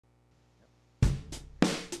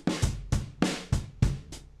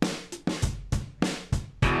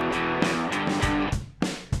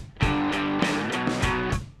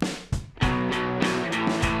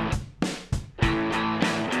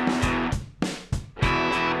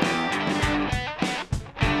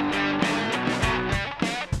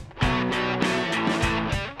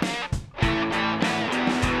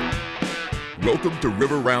Welcome to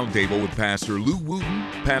River Roundtable with Pastor Lou Wooten,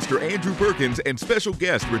 Pastor Andrew Perkins, and special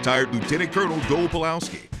guest retired Lieutenant Colonel Joel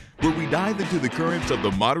Pulowski, where we dive into the currents of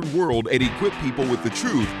the modern world and equip people with the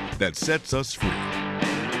truth that sets us free.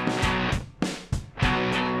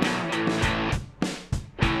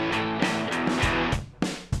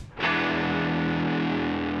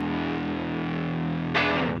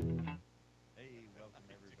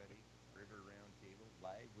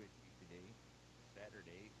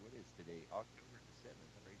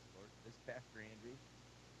 Pastor Andrew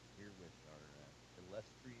here with our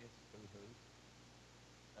illustrious co-host,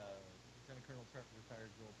 Lieutenant Colonel retired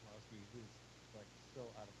Joel Pulowski, who's like still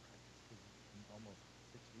out of practice because in almost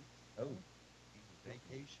 6 weeks. Oh,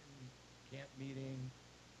 vacation, camp meeting,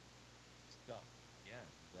 stuff. Yeah,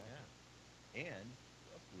 exactly. Yeah. And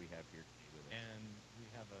who else do we have here today with us? And we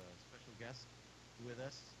have a special guest with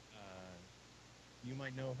us. You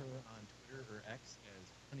might know her on Twitter or X as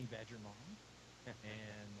Honey Badger Mom.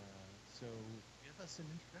 And so give us an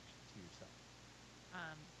introduction to yourself.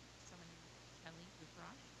 So my name is Kelly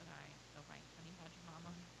Gufrosh, but I go by Honey Badger Mom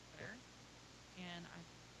on Twitter. And I've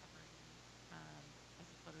been covering as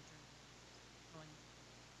a photojournalist going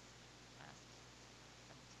last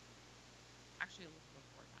 17, actually a little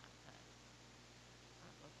before that, but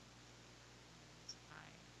local news. And I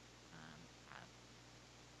have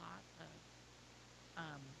a lot of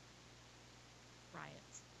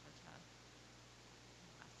riots, protests.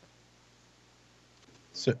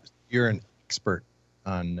 So you're an expert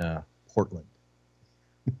on Portland.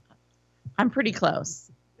 I'm pretty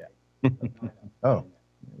close. Yeah. Oh,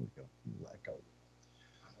 there we go.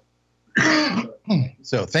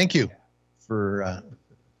 So thank you for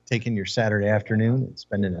taking your Saturday afternoon and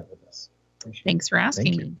spending it with us. Thanks for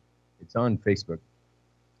asking me. It's on Facebook.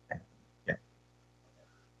 Yeah.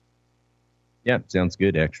 Yeah, sounds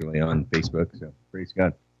good actually on Facebook. So praise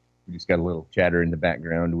God. We just got a little chatter in the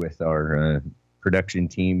background with our production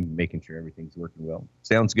team, making sure everything's working well.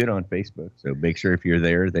 Sounds good on Facebook. So make sure if you're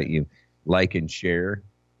there that you like and share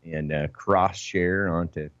and cross share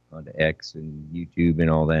onto X and YouTube and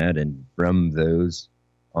all that. And from those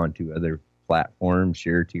onto other platforms,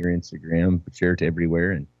 share to your Instagram, share to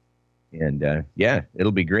everywhere. And yeah,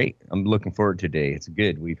 it'll be great. I'm looking forward to today. It's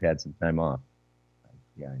good. We've had some time off.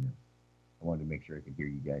 Yeah, I know. I wanted to make sure I could hear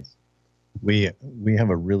you guys. We have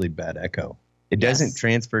a really bad echo. It doesn't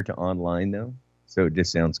transfer to online though, so it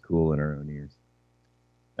just sounds cool in our own ears.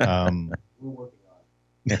 We're working on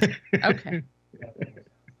it. Okay.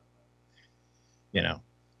 You know,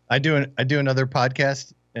 I do another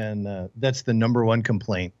podcast, and that's the number one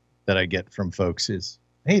complaint that I get from folks is,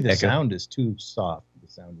 hey, the sound is too soft, the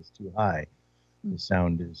sound is too high, the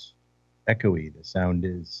sound is echoey, the sound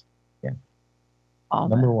is all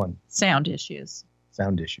number one. Sound issues.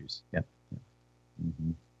 Sound issues. Yep.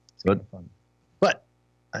 Mm-hmm. It's kind of fun. But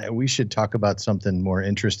we should talk about something more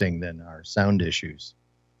interesting than our sound issues.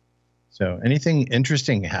 So anything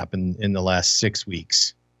interesting happened in the last 6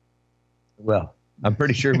 weeks? Well, I'm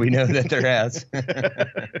pretty sure we know that there has.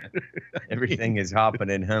 Everything is hopping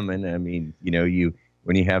and humming. I mean, you know,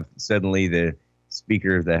 when you have suddenly the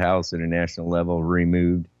Speaker of the House at a national level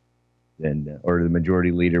removed, then or the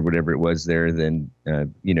majority leader, whatever it was there, then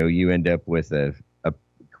you know, you end up with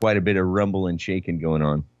quite a bit of rumble and shaking going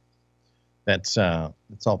on. That's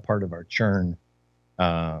all part of our churn.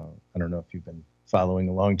 I don't know if you've been following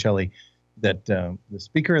along, Chelly, that the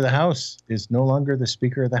Speaker of the House is no longer the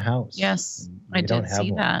Speaker of the House. Yes, I did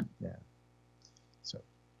see that. Yeah. So,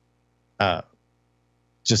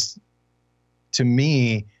 just to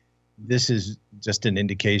me, this is just an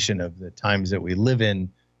indication of the times that we live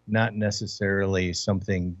in, not necessarily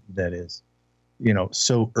something that is, you know,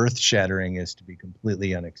 so earth-shattering as to be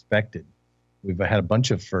completely unexpected. We've had a bunch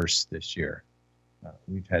of firsts this year.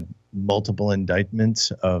 We've had multiple indictments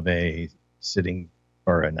of a sitting,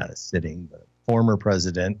 or not a sitting, but a former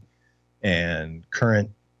president and current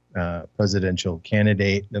presidential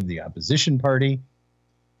candidate of the opposition party,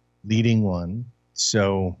 leading one.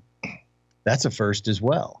 So that's a first as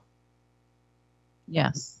well.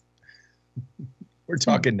 Yes. We're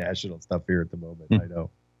talking national stuff here at the moment, I know.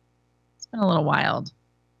 It's been a little wild.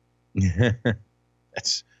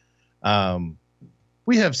 That's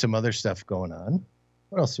we have some other stuff going on.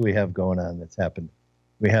 What else do we have going on that's happened?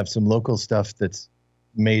 We have some local stuff that's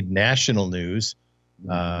made national news.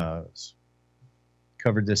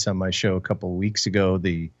 Covered this on my show a couple of weeks ago.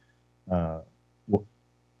 The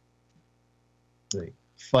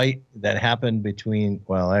fight that happened between,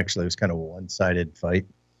 well, actually it was kind of a one-sided fight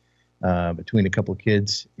between a couple of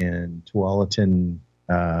kids in Tualatin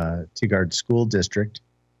Tigard School District.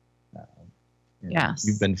 Yes.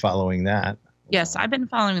 You've been following that. Yes, I've been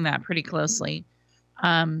following that pretty closely.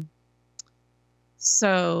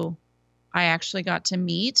 So I actually got to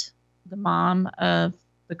meet the mom of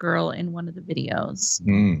the girl in one of the videos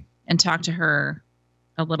and talk to her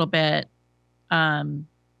a little bit. I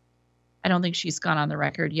don't think she's gone on the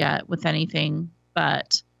record yet with anything,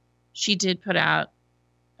 but she did put out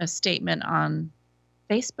a statement on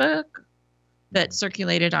Facebook that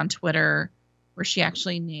circulated on Twitter where she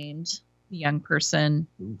actually named the young person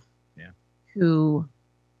who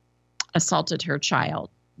assaulted her child.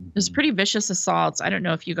 It was pretty vicious assaults. I don't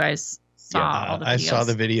know if you guys saw all the videos. I saw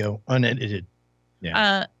the video unedited.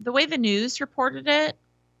 Yeah. The way the news reported it,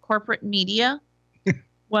 corporate media, it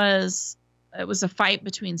was a fight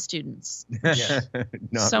between students. Not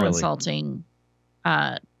so really. insulting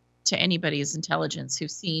to anybody's intelligence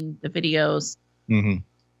who's seen the videos. Mm-hmm.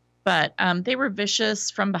 But they were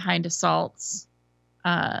vicious from behind assaults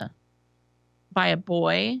by a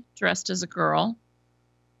boy dressed as a girl,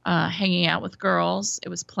 hanging out with girls. It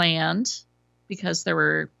was planned because there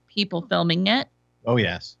were people filming it. Oh,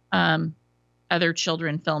 yes. Other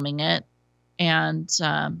children filming it. And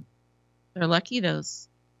they're lucky those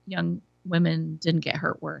young women didn't get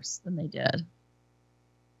hurt worse than they did.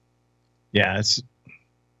 Yeah,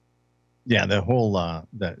 the whole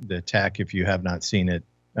the attack, if you have not seen it,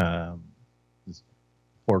 this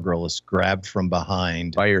poor girl is grabbed from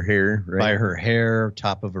behind By her hair, right? by her hair,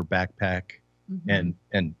 top of her backpack, and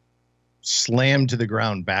slammed to the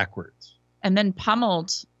ground backwards, and then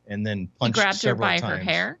pummeled. and then He punched grabbed her several by times, her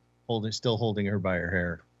hair still holding her by her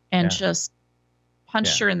hair. and Yeah. just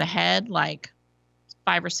punched her in the head like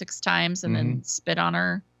 5 or 6 times and then spit on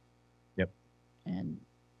her. Yep. And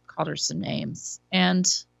called her some names. And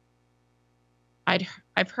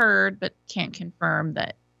I've heard but can't confirm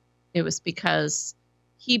that it was because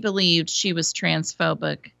he believed she was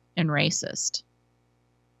transphobic and racist.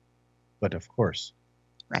 But of course,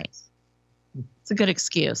 Right. It's a good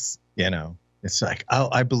excuse. It's like, oh,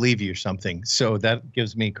 I believe you or something. So that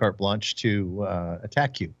gives me carte blanche to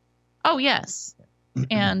attack you. Oh, yes.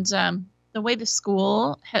 And the way the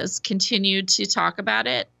school has continued to talk about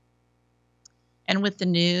it and with the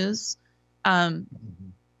news,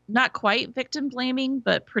 not quite victim blaming,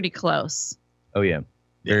 but pretty close. Oh, yeah.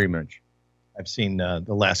 Very much. I've seen the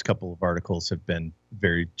last couple of articles have been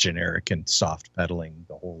very generic and soft pedaling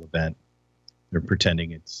the whole event. They're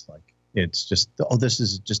pretending it's just, oh, this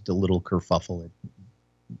is just a little kerfuffle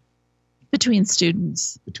Between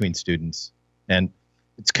students. between students. And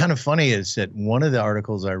it's kind of funny is that one of the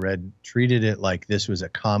articles I read treated it like this was a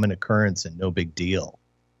common occurrence and no big deal.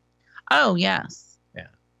 Oh, yes. Yeah.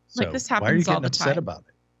 Like So this why are you happens all getting the upset time. about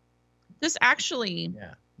it? This actually,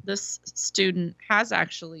 Yeah. this student has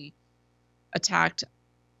actually attacked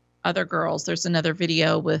other girls. There's another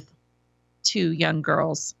video with 2 young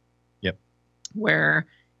girls. Yep. Where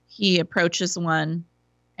he approaches one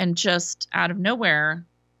and just out of nowhere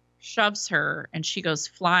shoves her and she goes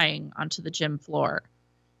flying onto the gym floor.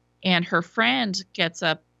 And her friend gets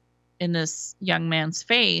up in this young man's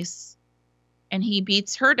face and he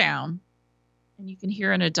beats her down. And you can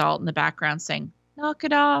hear an adult in the background saying, "Knock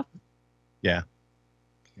it off." Yeah.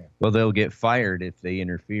 Well, they'll get fired if they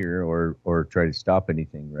interfere or try to stop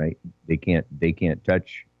anything, right? They can't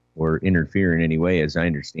touch or interfere in any way, as I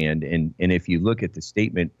understand. And if you look at the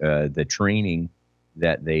statement, the training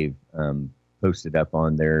that they've posted up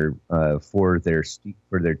on there for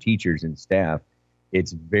their teachers and staff,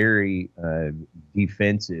 it's very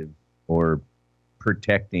defensive or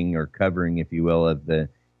protecting or covering, if you will,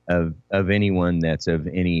 of anyone that's of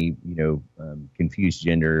any confused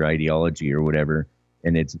gender ideology or whatever.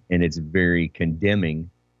 And it's very condemning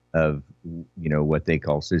of what they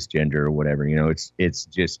call cisgender or whatever. It's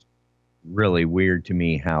just really weird to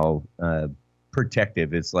me how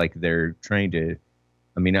protective. It's like they're trying to.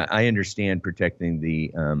 I mean, I understand protecting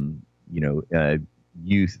the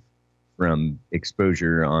youth from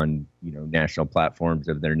exposure on national platforms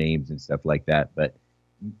of their names and stuff like that, but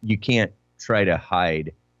you can't try to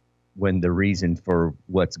hide when the reason for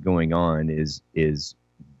what's going on is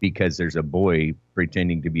because there's a boy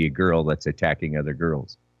pretending to be a girl that's attacking other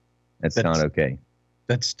girls. That's not okay.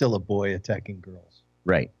 That's still a boy attacking girls,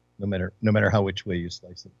 Right. no matter how which way you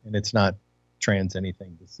slice it. And it's not trans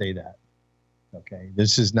anything to say that. Okay.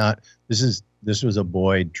 This was a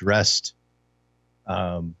boy dressed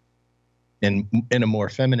in a more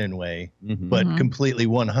feminine way, Mhm. but completely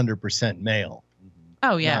 100% male.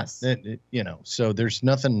 Oh, yes. So there's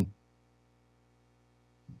nothing,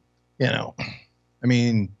 I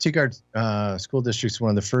mean, Tigard School District's one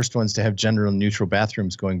of the first ones to have gender neutral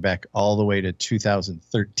bathrooms going back all the way to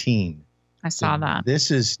 2013. I saw that. This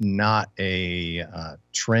is not a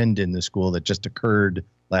trend in the school that just occurred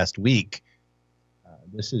last week.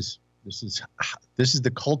 This is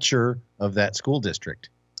the culture of that school district.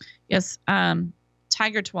 Yes.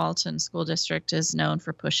 Tiger Tualatin School District is known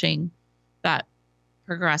for pushing that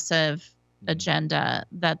progressive agenda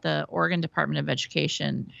that the Oregon Department of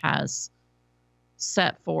Education has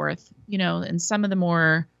set forth. You know, in some of the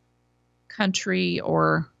more country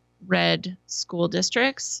or red school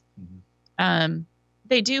districts,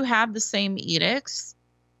 they do have the same edicts,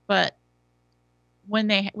 but when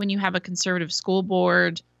you have a conservative school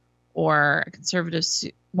board or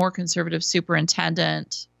a more conservative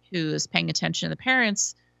superintendent who is paying attention to the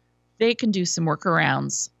parents, they can do some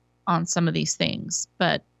workarounds on some of these things.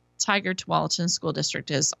 But Tiger Tualatin School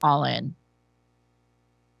District is all in.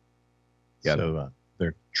 Yeah. So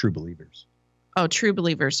they're true believers. Oh, true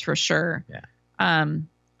believers for sure. Yeah.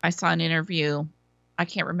 I saw an interview. I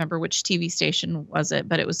can't remember which TV station was it,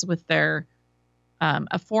 but it was with their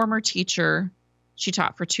a former teacher. She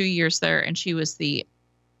taught for 2 years there, and she was the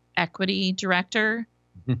equity director.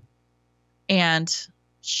 And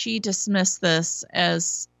she dismissed this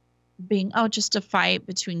as being, just a fight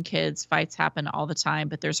between kids. Fights happen all the time,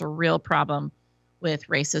 but there's a real problem with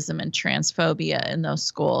racism and transphobia in those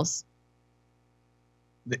schools.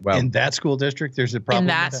 Well, in that school district, there's a problem. In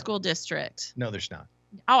that school district. No, there's not.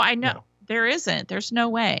 Oh, I know. No. There isn't. There's no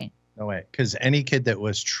way. No way. Because any kid that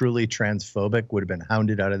was truly transphobic would have been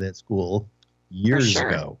hounded out of that school years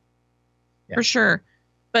ago. Yeah. For sure.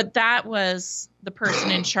 But that was the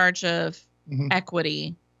person in charge of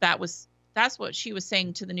equity. That's what she was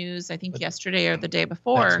saying to the news, I think yesterday or the day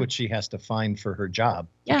before. That's what she has to find for her job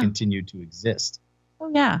to continue to exist.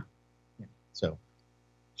 Oh, yeah. So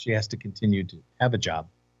she has to continue to have a job.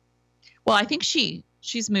 Well, I think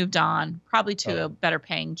she's moved on, probably to a better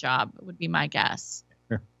paying job, would be my guess.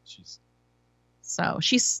 So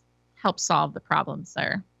she's helped solve the problems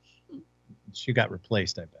there. She got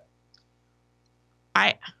replaced, I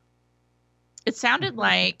bet. It sounded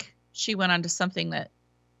like she went on to something that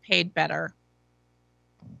paid better.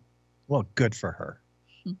 Well, good for her.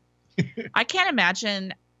 I can't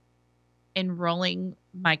imagine enrolling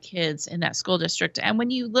my kids in that school district. And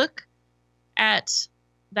when you look at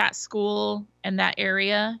that school and that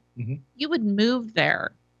area, you would move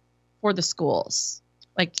there for the schools.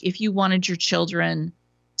 Like if you wanted your children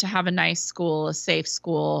to have a nice school, a safe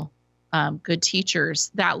school, good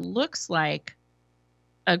teachers, that looks like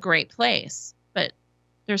a great place. But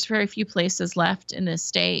there's very few places left in this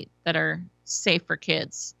state that are safe for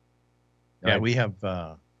kids. Yeah, we have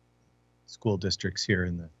school districts here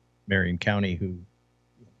in the Marion County who...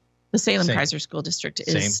 The Salem Kaiser School District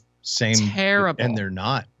is terrible. And they're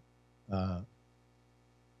not.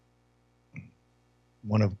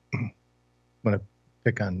 Want to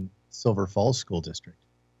pick on Silver Falls School District.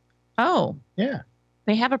 Oh. Yeah.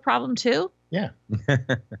 They have a problem too? Yeah.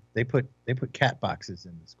 They put cat boxes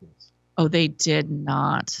in the schools. Oh, they did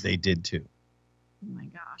not. They did too. Oh my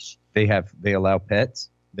gosh. They allow pets?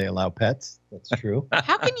 They allow pets. That's true.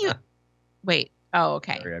 How can you wait? Oh,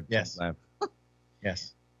 okay. Sorry, yes.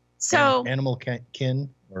 Yes. So animal kin,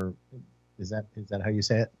 or is that how you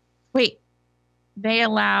say it? Wait, they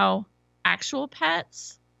allow actual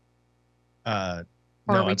pets? No,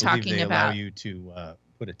 are we talking they about? Allow you to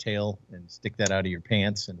put a tail and stick that out of your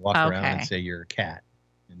pants and walk around and say you're a cat,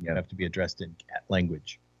 and you have to be addressed in cat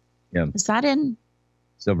language. Yeah. Is that in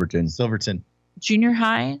Silverton junior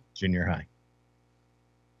high? Junior high.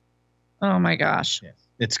 Oh my gosh. Yes.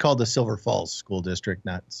 It's called the Silver Falls School District,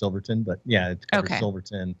 not Silverton, but yeah, it covers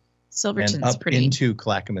Silverton. Silverton's and up pretty into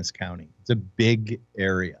Clackamas County. It's a big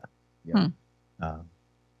area. Yeah.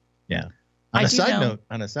 Yeah. On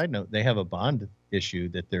a side note, they have a bond issue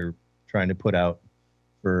that they're trying to put out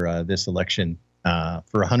for this election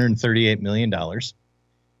for $138 million.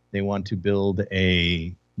 They want to build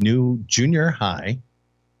a new junior high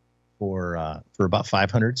for about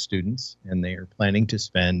 500 students, and they are planning to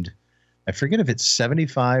spend, I forget if it's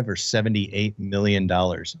 $75 or $78 million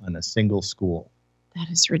on a single school. That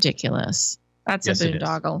is ridiculous. That's yes, a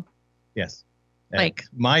boondoggle. Yes. Like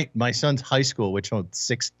my son's high school, which held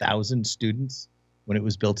 6,000 students when it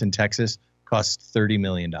was built in Texas, cost $30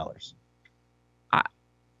 million.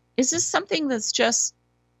 Is this something that's just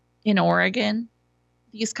in Oregon?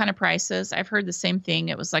 These kind of prices? I've heard the same thing.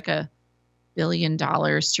 It was like $1 billion to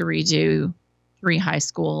redo 3 high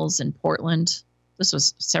schools in Portland. This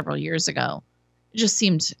was several years ago. It just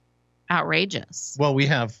seemed outrageous. Well, we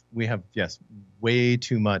have yes, way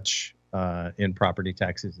too much in property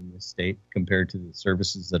taxes in this state compared to the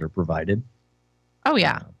services that are provided. Oh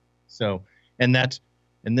yeah. That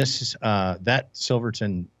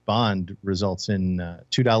Silverton bond results in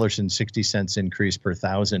 $2.60 increase per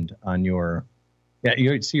thousand on your. Yeah,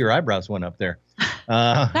 you see your eyebrows went up there.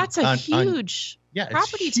 That's a huge it's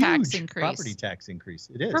property huge tax increase. Property tax increase.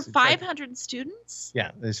 It is For It's like- 500 students?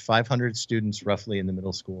 yeah, there's 500 students roughly in the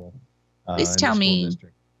middle school. Please in the tell school me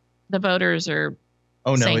district. The voters are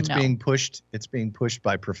Oh no, saying it's no. being pushed. It's being pushed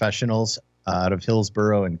by professionals out of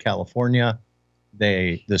Hillsborough in California.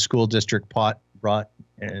 The school district brought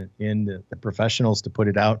in the professionals to put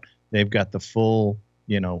it out. They've got the full,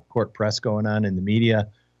 court press going on in the media.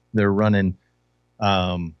 They're running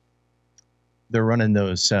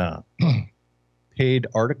those paid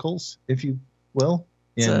articles, if you will,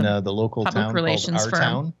 in the local public town relations called Our firm.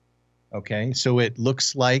 Town. Okay, so it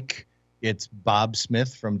looks like it's Bob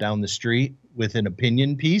Smith from down the street with an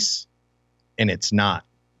opinion piece, and it's not.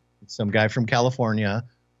 It's some guy from California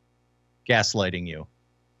gaslighting you.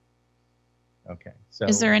 Okay, so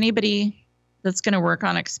Is there anybody that's going to work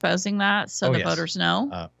on exposing that so Oh, the yes. voters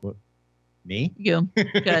know? Me? You.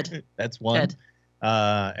 Good. That's one. Good.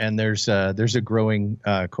 And there's a growing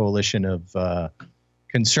coalition of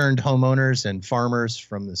concerned homeowners and farmers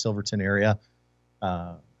from the Silverton area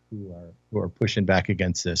who are pushing back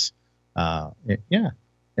against this. Yeah,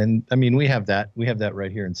 and I mean we have that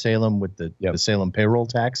right here in Salem with the Salem payroll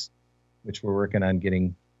tax, which we're working on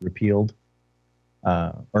getting repealed,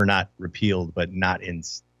 or not repealed, but not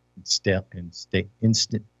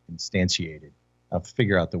instantiated. I'll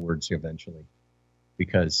figure out the words here eventually,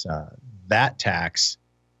 because that tax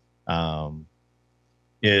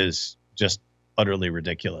is just utterly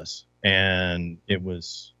ridiculous, and it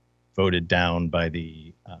was voted down by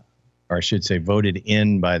or I should say voted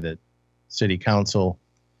in by the city council,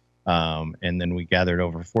 and then we gathered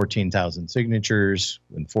over 14,000 signatures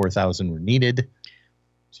when 4,000 were needed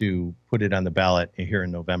to put it on the ballot here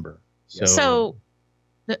in November. So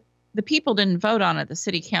the people didn't vote on it. The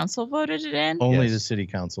city council voted it in? Only Yes. the city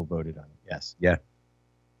council voted on it. Yes. Yeah.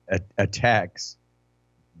 A tax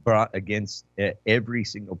brought against every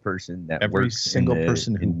single person that Every works single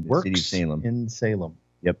person who in the works city of Salem. in Salem.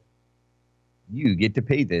 Yep. You get to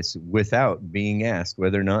pay this without being asked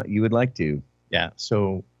whether or not you would like to. Yeah.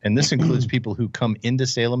 So, and this includes people who come into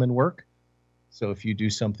Salem and work. So if you do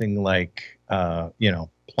something like,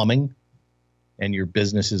 plumbing, and your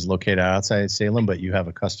business is located outside Salem, but you have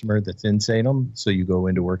a customer that's in Salem, so you go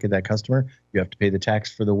into work at that customer, you have to pay the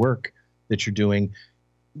tax for the work that you're doing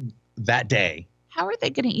that day. How are they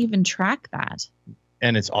going to even track that?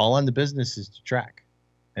 And it's all on the businesses to track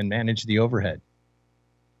and manage the overhead.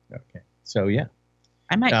 Okay. So yeah.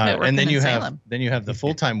 I might quit working and then in you Salem. have the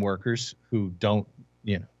full-time workers who don't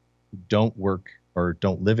work or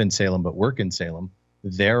don't live in Salem but work in Salem.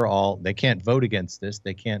 They can't vote against this.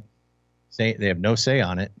 They can't say, they have no say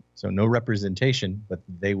on it, so no representation, but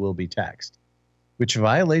they will be taxed, which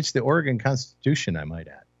violates the Oregon Constitution, I might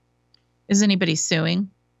add. Is anybody suing?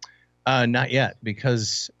 Not yet,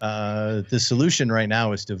 because the solution right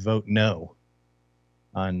now is to vote no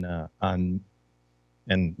on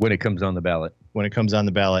and When it comes on the ballot. when it comes on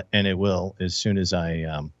the ballot, and it will as soon as I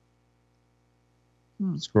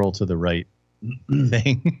scroll to the right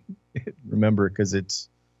thing. Remember, because it's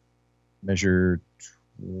measure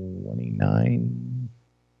 29.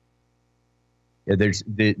 Yeah, there's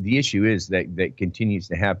the issue is that continues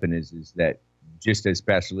to happen is that just as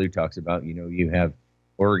Pastor Lou talks about, you have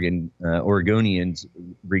Oregonians,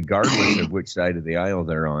 regardless of which side of the aisle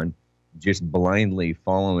they're on, just blindly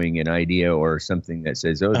following an idea or something that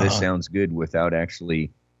says, oh, this sounds good, without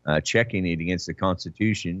actually checking it against the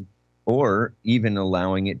Constitution or even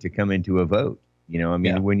allowing it to come into a vote.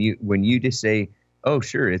 When you just say, oh,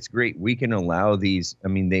 sure, it's great, we can allow these. I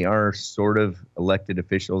mean, they are sort of elected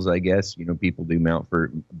officials, I guess. People do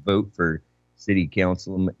vote for city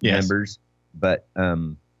council members, but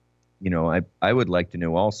I would like to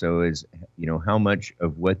know also is, how much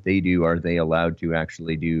of what they do are they allowed to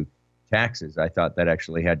actually do taxes? I thought that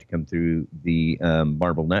actually had to come through the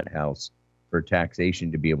Marble Nut House for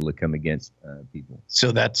taxation to be able to come against people.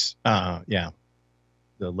 So that's the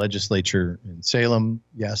legislature in Salem,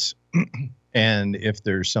 yes. And if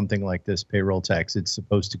there's something like this payroll tax, it's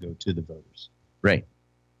supposed to go to the voters, Right.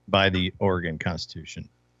 by the Oregon Constitution.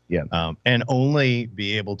 Yeah. And only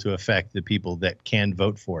be able to affect the people that can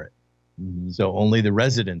vote for it. Mm-hmm. So only the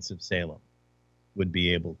residents of Salem would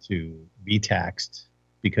be able to be taxed,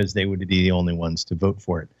 because they would be the only ones to vote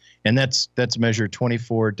for it. And that's measure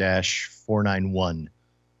 24-491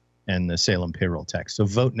 and the Salem payroll tax. So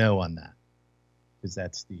vote no on that, because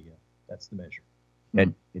that's the measure.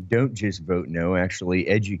 And don't just vote no, actually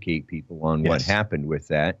educate people on what Yes. happened with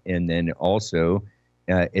that. And then also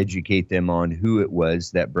educate them on who it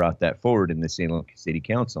was that brought that forward in the Salem City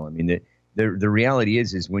Council. I mean, the reality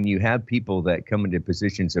is when you have people that come into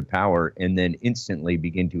positions of power and then instantly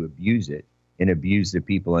begin to abuse it and abuse the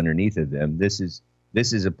people underneath of them, this is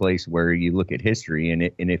a place where you look at history,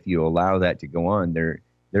 and if you allow that to go on, there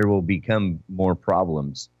will become more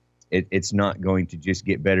problems. It's not going to just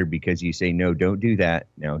get better because you say, no, don't do that.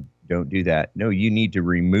 No, don't do that. No, you need to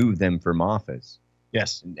remove them from office.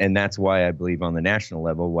 Yes. And that's why I believe on the national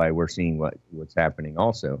level, why we're seeing what's happening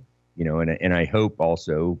also, you know, and I hope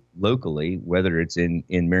also locally, whether it's in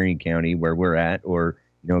Marion County where we're at, or,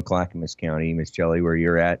 you know, Clackamas County, Miss Shelley, where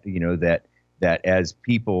you're at, you know, that as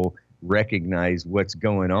people recognize what's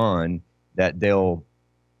going on, that they'll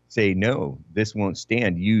say, no, this won't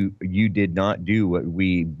stand. You did not do what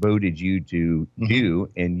we voted you to do,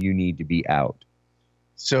 and you need to be out.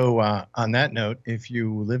 So on that note, if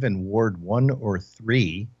you live in Ward 1 or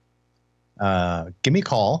 3, give me a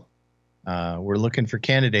call. We're looking for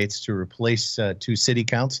candidates to replace 2 city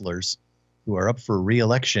councilors who are up for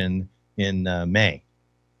re-election in May.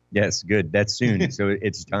 Yes, good. That's soon. So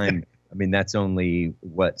it's time. I mean, that's only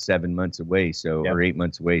 7 months away, so Yep. or 8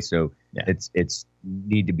 months away. So Yeah. it's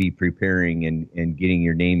need to be preparing and getting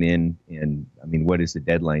your name in. And I mean, what is the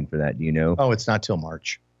deadline for that? Do you know? Oh, it's not till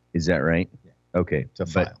March Is that right? Yeah. Okay. to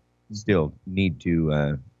But file. still need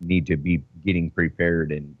to be getting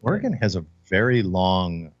prepared. And Oregon has a very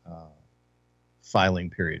long filing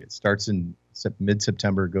period. It starts in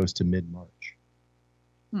mid-September, goes to mid-March.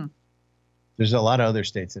 Hmm. There's a lot of other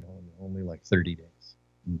states that only like 30 days.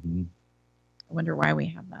 Mhm. I wonder why we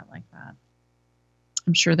have that like that.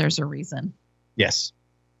 I'm sure there's a reason. Yes.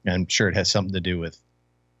 And I'm sure it has something to do with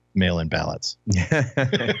mail-in ballots.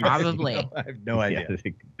 Probably. I have no idea. Yeah,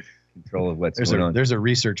 the control of what's There's going a on. there's a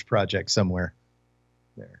research project somewhere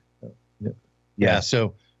there. Yeah.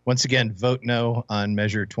 So once again, vote no on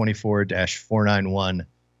Measure 24-491,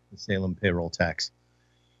 the Salem payroll tax.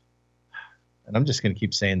 And I'm just going to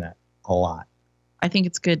keep saying that a lot. I think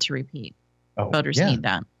it's good to repeat. Oh, Voters yeah. need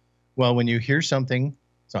that. Well, when you hear something,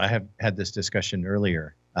 so I have had this discussion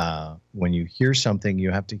earlier. When you hear something, you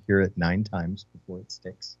have to hear it 9 times before it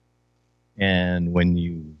sticks. And when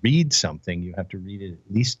you read something, you have to read it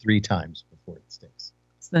at least 3 times before it sticks.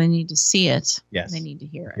 So they need to see it. Yes. They need to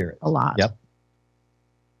hear it, Hear it. a lot. Yep.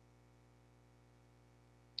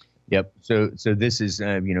 Yep. So this is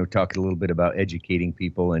talking a little bit about educating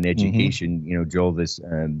people and education. You know, Joel, this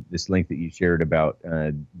link that you shared about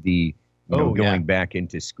going back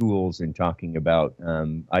into schools and talking about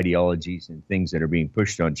ideologies and things that are being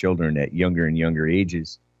pushed on children at younger and younger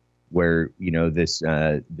ages, where this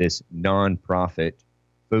nonprofit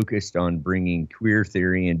focused on bringing queer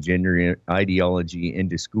theory and gender ideology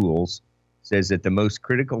into schools says that the most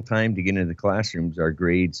critical time to get into the classrooms are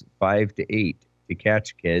grades 5 to 8 to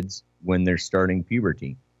catch kids when they're starting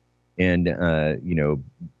puberty and,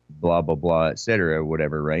 blah, blah, blah, et cetera,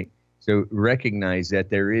 whatever, right? So recognize that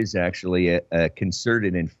there is actually a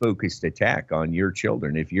concerted and focused attack on your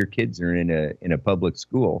children. If your kids are in a public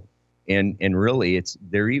school, and really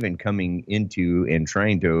they're even coming into and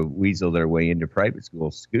trying to weasel their way into private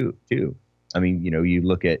schools too. I mean, you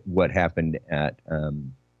look at what happened at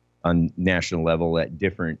on national level at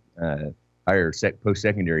different higher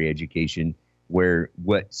post-secondary education, where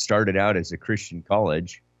what started out as a Christian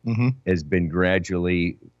college has been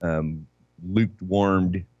gradually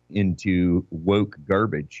lukewarmed into woke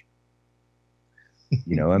garbage.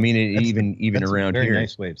 I mean, even That's around a very here.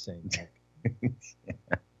 nice way of saying that.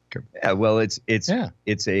 Yeah, well, it's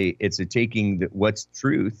a taking what's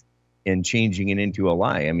truth and changing it into a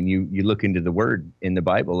lie. I mean, you look into the word in the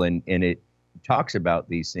Bible and it talks about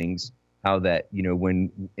these things, how that,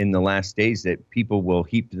 when in the last days that people will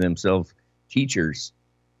heap to themselves teachers,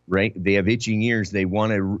 right? They have itching ears. They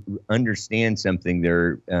want to understand something.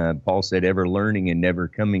 They're, Paul said, ever learning and never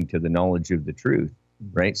coming to the knowledge of the truth,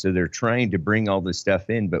 right? So they're trying to bring all this stuff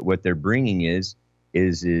in, but what they're bringing is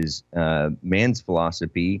man's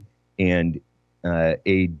philosophy and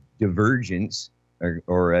a divergence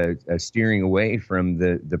or a steering away from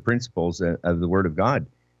the principles of the Word of God.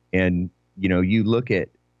 And you look at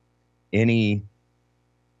any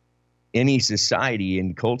society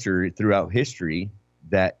and culture throughout history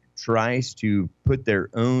that tries to put their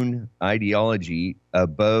own ideology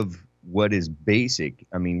above what is basic.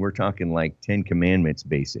 I mean, we're talking like 10 Commandments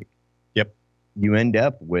basic. Yep. You You end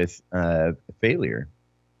up with failure.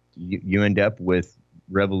 You end up with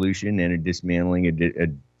revolution and a dismantling. A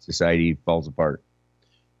society falls apart.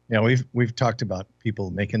 Yeah, we've talked about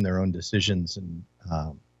people making their own decisions in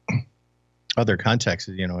other contexts,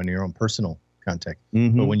 in your own personal context.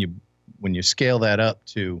 But when you scale that up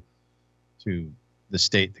to the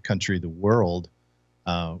state, the country, the world,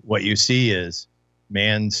 what you see is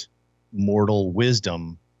man's mortal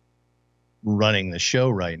wisdom running the show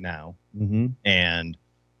right now. Mm-hmm. And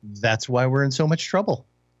that's why we're in so much trouble.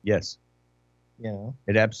 Yes, You know,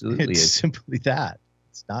 it absolutely it's is. simply that.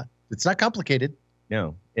 It's not complicated.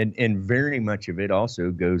 No, and very much of it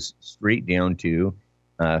also goes straight down to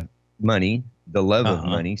money, the love of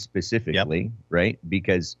money specifically, right?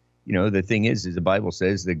 Because the thing is the Bible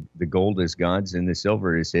says the gold is God's and the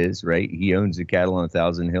silver is His, right? He owns the cattle on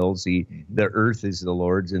 1,000 hills. The earth is the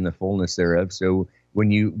Lord's and the fullness thereof. So when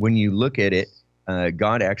you look at it,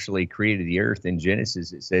 God actually created the earth. In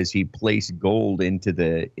Genesis, it says He placed gold into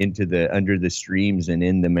the under the streams and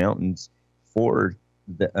in the mountains for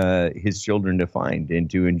His children to find and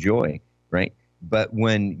to enjoy, right? But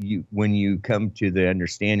when you come to the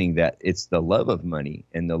understanding that it's the love of money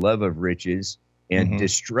and the love of riches and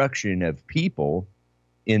destruction of people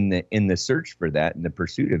in the search for that and the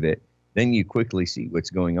pursuit of it, then you quickly see what's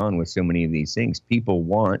going on with so many of these things. People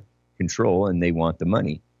want control and they want the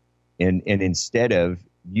money. And instead of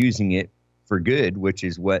using it for good, which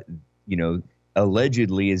is what,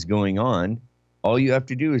 allegedly is going on, all you have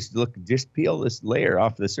to do is just peel this layer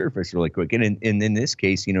off the surface really quick. And in this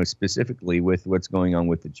case, specifically with what's going on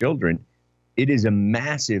with the children, it is a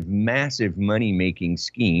massive, massive money-making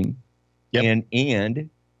scheme. Yep. And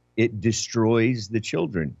it destroys the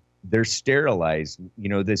children. They're sterilized.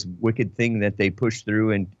 This wicked thing that they pushed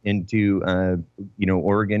through into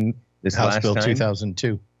Oregon this House last Bill time.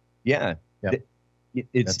 2002. Yeah. Yep.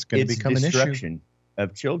 It's going to become an destruction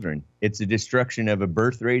of children. It's a destruction of a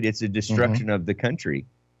birth rate. It's a destruction of the country.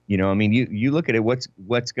 You look at it,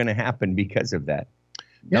 what's going to happen because of that?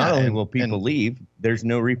 Yeah, Not only will people leave, there's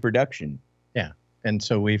no reproduction. Yeah. And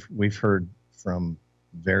so we've heard from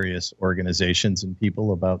various organizations and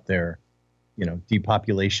people about their,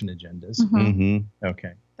 depopulation agendas.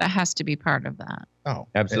 Okay. That has to be part of that. Oh,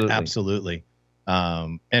 absolutely. Absolutely.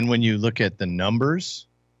 And when you look at the numbers,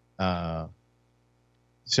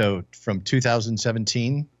 so from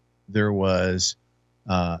 2017, there was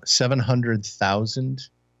 700,000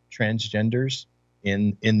 transgenders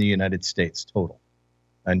in the United States total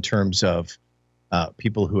in terms of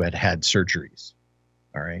people who had surgeries.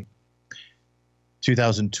 All right.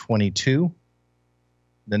 2022,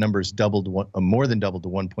 the numbers more than doubled to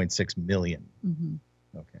 1.6 million.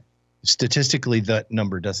 Okay. Statistically, that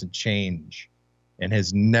number doesn't change and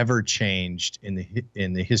has never changed in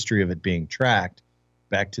the history of it being tracked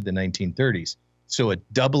back to the 1930s. So a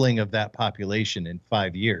doubling of that population in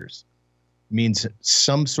 5 years means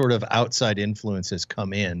some sort of outside influence has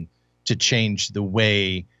come in to change the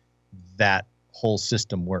way that whole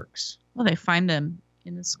system works. Well, they find them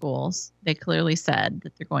in the schools. They clearly said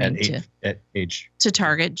that they're going to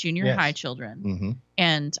target junior high children.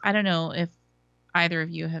 And I don't know if either of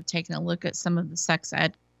you have taken a look at some of the sex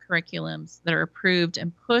ed curriculums that are approved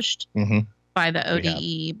and pushed by the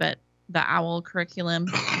ODE, but the OWL curriculum,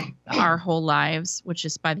 Our Whole Lives, which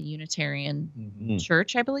is by the Unitarian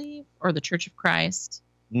Church, I believe, or the Church of Christ.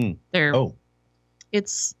 It's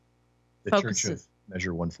the Church of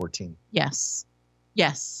Measure 114. Yes.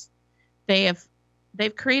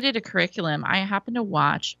 They've created a curriculum. I happen to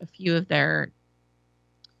watch a few of their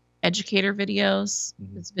educator videos.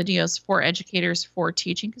 It's videos for educators for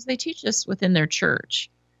teaching, because they teach this within their church.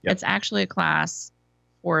 It's actually a class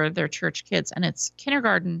for their church kids, and it's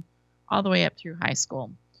kindergarten all the way up through high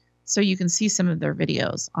school. So you can see some of their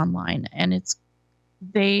videos online, and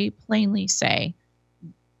they plainly say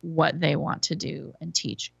what they want to do and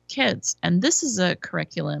teach kids. And this is a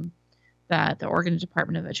curriculum that the Oregon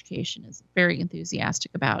Department of Education is very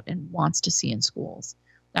enthusiastic about and wants to see in schools.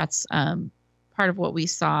 That's part of what we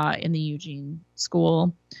saw in the Eugene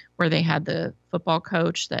school, where they had the football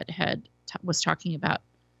coach that was talking about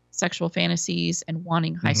sexual fantasies and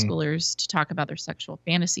wanting high schoolers to talk about their sexual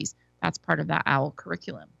fantasies. That's part of that OWL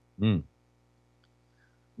curriculum.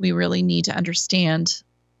 We really need to understand.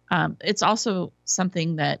 It's also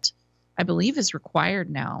something that I believe is required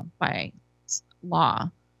now by law.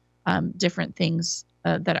 Different things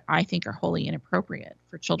that I think are wholly inappropriate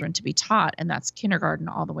for children to be taught, and that's kindergarten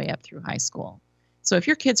all the way up through high school. So if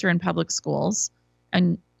your kids are in public schools,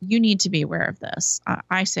 and you need to be aware of this,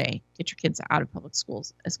 I say get your kids out of public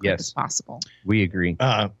schools as quick as possible. We agree.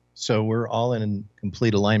 So we're all in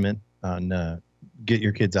complete alignment on get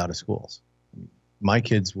your kids out of schools. My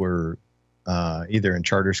kids were either in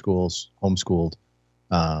charter schools, homeschooled,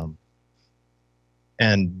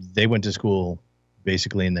 and they went to school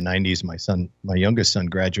basically in the 90s. My youngest son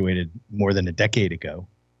graduated more than a decade ago.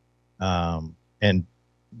 And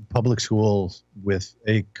public schools, with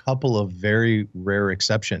a couple of very rare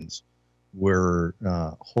exceptions, were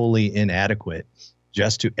wholly inadequate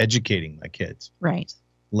just to educating my kids, Right.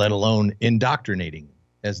 let alone indoctrinating them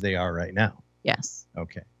as they are right now. Yes.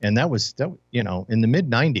 Okay. And that was, in the mid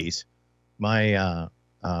 90s, my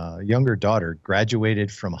younger daughter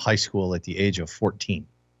graduated from high school at the age of 14.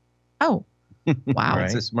 Oh, wow.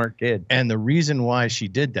 That's Right. a smart kid. And the reason why she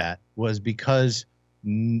did that was because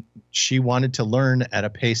she wanted to learn at a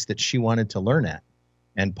pace that she wanted to learn at.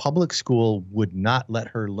 And public school would not let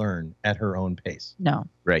her learn at her own pace. No.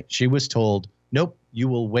 Right. She was told, nope, you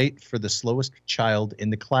will wait for the slowest child in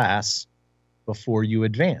the class before you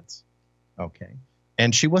advance. Okay.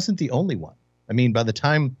 And she wasn't the only one. I mean, by the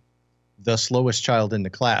time the slowest child in the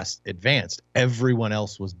class advanced, everyone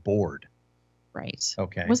else was bored. Right.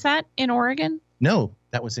 Okay. Was that in Oregon? No,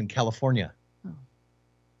 that was in California.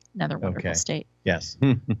 Another wonderful Okay. state. Yes.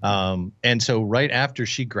 And so right after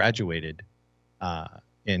she graduated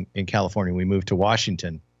in California, we moved to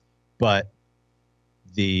Washington, but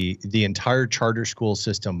the entire charter school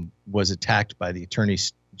system was attacked by the Attorney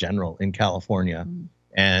General in California,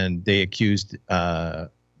 and they accused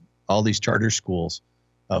all these charter schools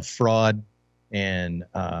of fraud and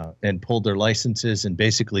pulled their licenses and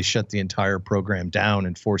basically shut the entire program down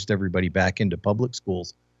and forced everybody back into public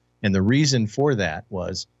schools. And the reason for that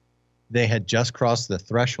was they had just crossed the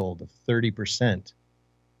threshold of 30%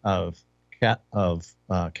 of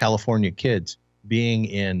California kids being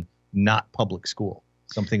in not public school,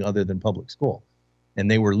 something other than public school.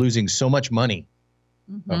 And they were losing so much money,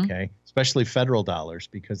 Mhm. okay, especially federal dollars,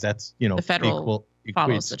 because that's, The federal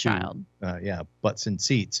follows equates the to, child. butts and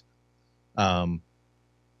seats,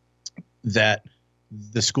 that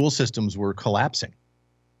the school systems were collapsing.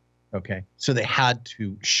 Okay. So they had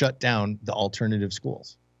to shut down the alternative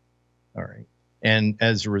schools. All right. And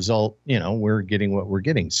as a result, we're getting what we're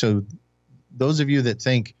getting. So those of you that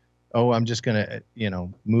think, oh, I'm just going to,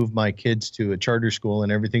 move my kids to a charter school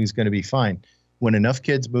and everything's going to be fine. When enough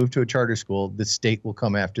kids move to a charter school, the state will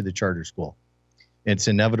come after the charter school. It's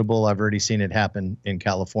inevitable. I've already seen it happen in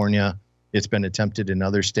California. It's been attempted in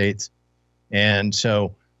other states. And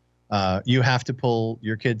so you have to pull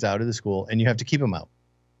your kids out of the school and you have to keep them out,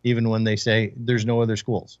 even when they say there's no other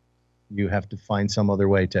schools. You have to find some other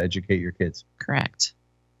way to educate your kids. Correct.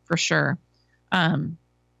 For sure.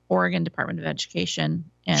 Oregon Department of Education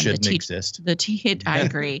and Shouldn't exist. I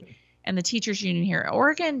agree. And the teachers union here,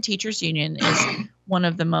 Oregon Teachers Union is one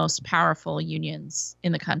of the most powerful unions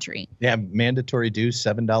in the country. They have mandatory dues,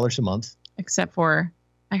 $7 a month. Except for,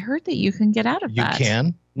 I heard that you can get out of You that.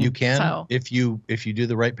 You can. So- if you do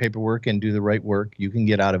the right paperwork and do the right work, you can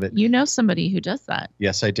get out of it. You know somebody who does that.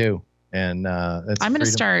 Yes, I do. And that's I'm going to Freedom-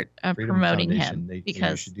 start Freedom promoting Foundation. him They, you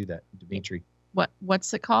because should do that, Dimitri.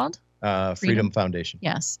 what's it called? Freedom Foundation.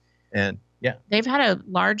 Yes. And yeah, They've had a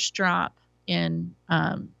large drop in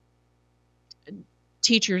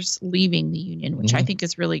teachers leaving the union, which I Mhm. think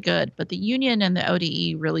is really good. But the union and the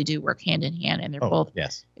ODE really do work hand in hand, and they're both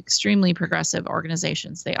yes. extremely progressive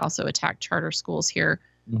organizations. They also attack charter schools here.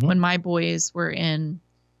 Mhm. When my boys were in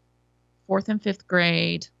 4th and 5th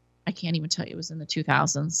grade, I can't even tell you, it was in the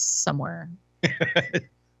 2000s somewhere,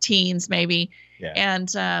 teens maybe. Yeah. And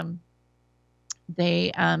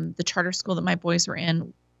the charter school that my boys were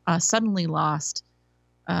in suddenly lost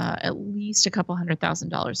at least a couple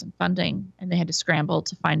 $100,000 in funding, and they had to scramble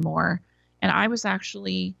to find more. And I was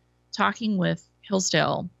actually talking with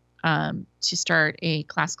Hillsdale to start a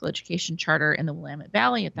classical education charter in the Willamette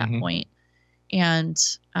Valley at that Mhm. point. And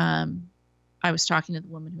I was talking to the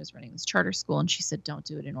woman who was running this charter school, and she said, don't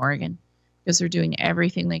do it in Oregon, because they're doing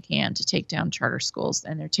everything they can to take down charter schools,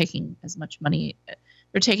 and they're taking as much money.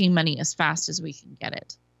 They're taking money as fast as we can get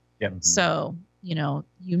it. Yep. So,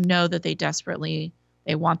 that they desperately,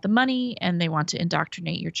 they want the money and they want to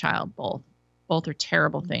indoctrinate your child. Both are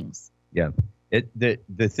terrible things. Yeah.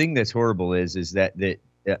 The thing that's horrible is that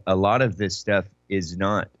a lot of this stuff is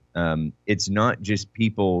not it's not just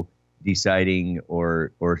people deciding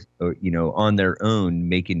or on their own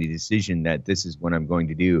making a decision that this is what I'm going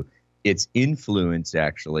to do. It's influence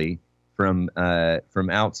actually from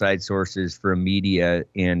outside sources, from media,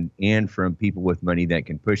 and from people with money that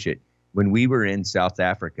can push it. When we were in South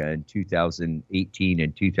Africa in 2018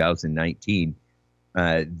 and 2019,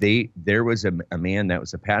 there was a man that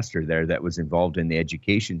was a pastor there that was involved in the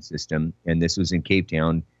education system, and this was in Cape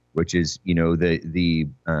Town, which is the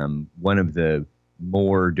one of the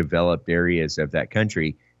more developed areas of that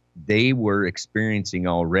country. They were experiencing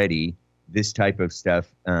already this type of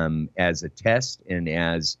stuff as a test, and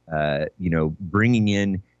as bringing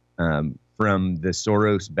in from the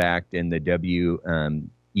Soros-backed and the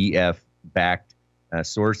WEF-backed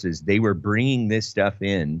sources. They were bringing this stuff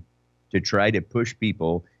in to try to push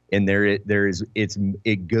people. And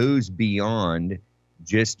it goes beyond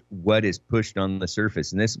just what is pushed on the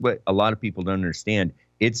surface. And this is what a lot of people don't understand.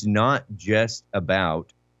 It's not just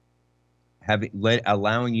about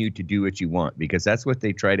allowing you to do what you want, because that's what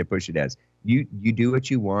they try to push it as. You do what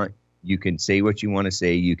you want. You can say what you want to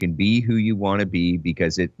say. You can be who you want to be,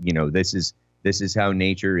 because this is how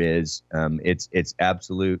nature is. It's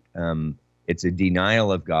absolute. It's a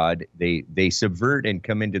denial of God. They subvert and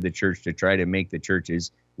come into the church to try to make the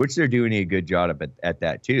churches, which they're doing a good job at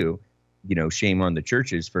that too. Shame on the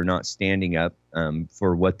churches for not standing up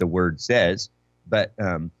for what the word says. But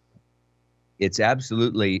it's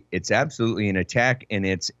absolutely an attack, and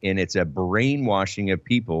it's a brainwashing of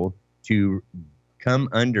people to come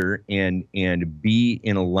under and be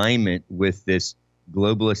in alignment with this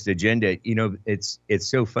globalist agenda. It's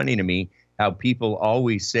so funny to me how people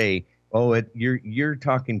always say, "Oh, you're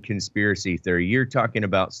talking conspiracy theory. You're talking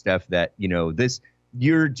about stuff that you're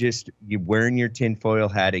wearing your tinfoil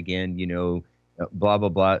hat again. Blah blah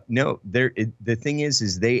blah." No, the thing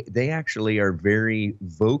is they actually are very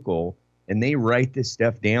vocal, and they write this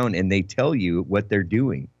stuff down, and they tell you what they're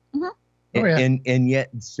doing. Mm-hmm. Oh, yeah. And yet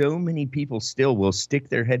so many people still will stick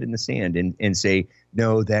their head in the sand and say,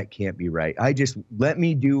 "No, that can't be right.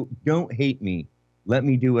 Don't hate me. Let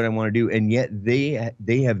me do what I want to do." And yet they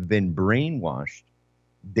have been brainwashed.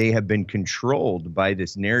 They have been controlled by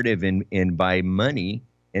this narrative and by money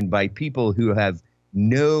and by people who have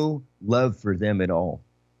no love for them at all.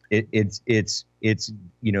 You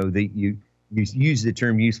use the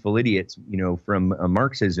term useful idiots, from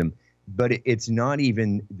Marxism, but it's not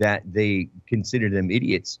even that they consider them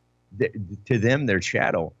idiots. To them, they're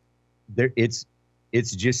chattel. It's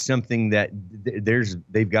just something that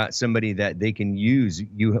they've got somebody that they can use.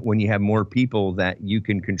 When you have more people that you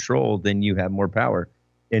can control, then you have more power,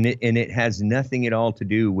 and it has nothing at all to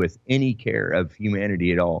do with any care of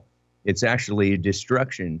humanity at all. It's actually a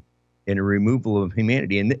destruction and a removal of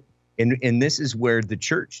humanity, and this is where the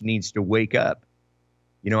church needs to wake up.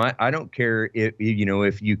 I don't care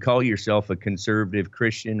if you call yourself a conservative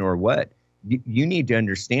Christian or what. You need to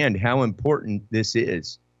understand how important this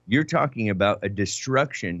is. You're talking about a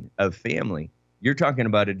destruction of family. You're talking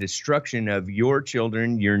about a destruction of your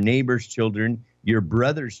children, your neighbor's children, your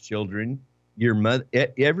brother's children, your mother,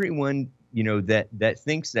 everyone, that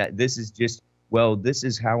thinks that this is just, well, this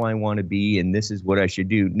is how I want to be and this is what I should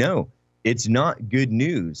do. No, it's not good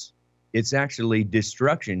news. It's actually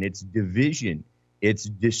destruction. It's division. It's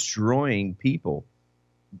destroying people.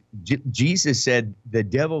 Jesus said the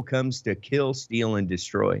devil comes to kill, steal, and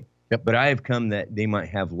destroy. Yep. But I have come that they might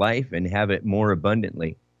have life and have it more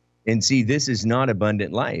abundantly. And see, this is not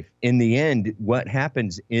abundant life. In the end, what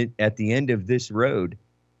happens at the end of this road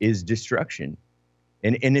is destruction.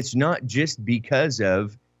 And it's not just because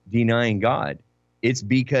of denying God. It's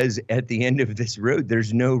because at the end of this road,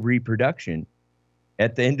 there's no reproduction.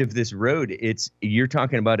 At the end of this road, you're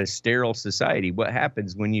talking about a sterile society. What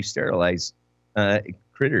happens when you sterilize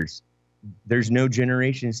critters? There's no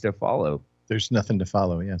generations to follow. There's nothing to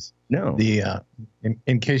follow. Yes. No.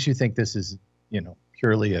 In case you think this is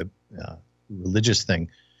purely a religious thing,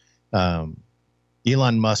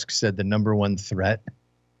 Elon Musk said the number one threat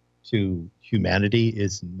to humanity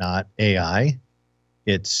is not AI,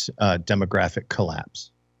 it's demographic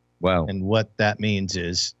collapse. Wow. And what that means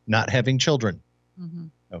is not having children. Mm-hmm.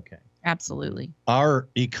 Okay. Absolutely. Our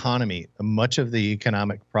economy, much of the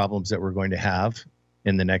economic problems that we're going to have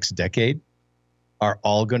in the next decade are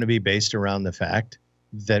all going to be based around the fact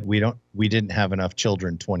that we didn't have enough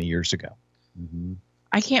children 20 years ago. Mm-hmm.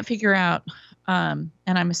 I can't figure out, and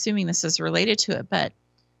I'm assuming this is related to it, but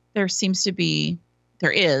there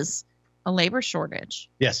is a labor shortage.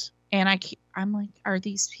 Yes. And I'm like, are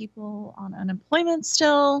these people on unemployment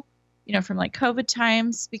still, from like COVID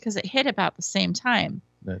times? Because it hit about the same time.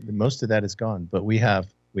 Most of that is gone, but we have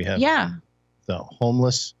yeah, the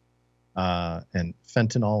homeless and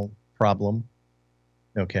fentanyl problem.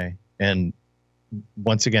 Okay. And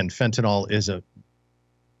once again, fentanyl is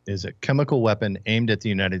a chemical weapon aimed at the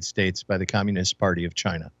United States by the Communist Party of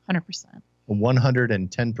China. 100%.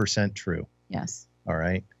 110% true. Yes. All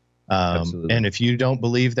right. Absolutely. And if you don't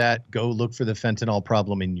believe that, go look for the fentanyl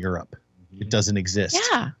problem in Europe. Mm-hmm. It doesn't exist.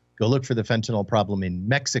 Yeah. Go look for the fentanyl problem in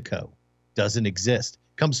Mexico. Doesn't exist.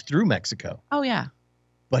 Comes through Mexico, Oh, yeah.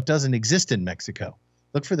 but doesn't exist in Mexico.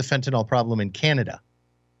 Look for the fentanyl problem in Canada.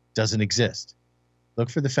 Doesn't exist. Look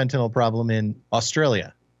for the fentanyl problem in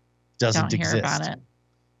Australia. Doesn't Don't exist. hear about it.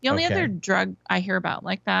 The only Okay. other drug I hear about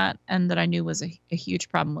like that and that I knew was a huge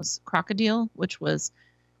problem was crocodile, which was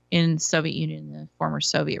in Soviet Union, the former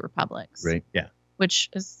Soviet republics. Right. Yeah. Which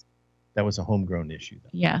is that was a homegrown issue. Though.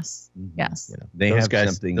 Yes. Mhm. Yes. You know, They those have guys,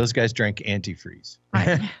 something. Those guys drank antifreeze.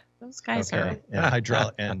 Right. Those guys are. And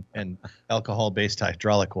hydraulic and alcohol-based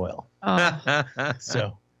hydraulic oil. Oh,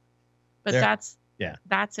 So but There-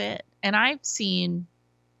 that's it. And I've seen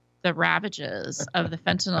the ravages of the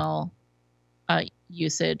fentanyl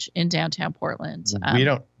usage in downtown Portland. we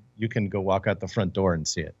don't. You can go walk out the front door and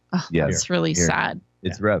see it. Oh, Yeah. it's really Here. sad.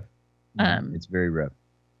 It's rough. Um, It's very rough.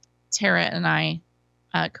 Tara and I,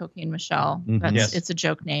 Cocaine Michelle, Mhm. that's Yes. it's a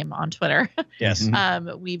joke name on Twitter. Yes.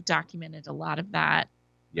 Mhm. We've documented a lot of that.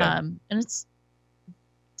 Yeah. And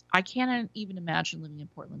I can't even imagine living in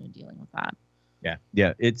Portland and dealing with that.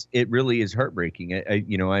 Yeah, it really is heartbreaking.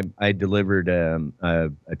 I delivered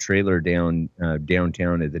a trailer down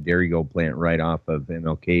downtown at the Dairygold plant right off of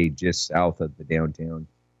MLK, just south of the downtown,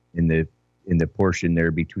 in the portion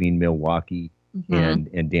there between Milwaukee Mhm.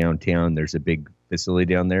 and downtown. There's a big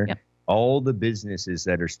facility down there. Yep. All the businesses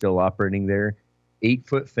that are still operating there,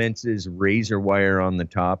 8-foot fences, razor wire on the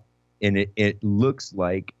top, and it looks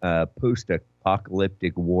like a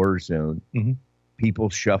post-apocalyptic war zone. Mhm. People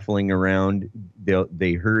shuffling around,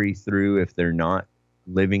 they hurry through if they're not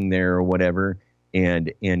living there or whatever,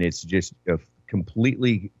 and it's just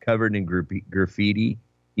completely covered in graffiti.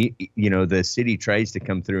 The city tries to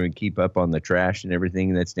come through and keep up on the trash and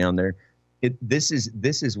everything that's down there. This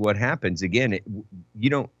is what happens. Again, you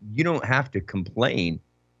don't have to complain.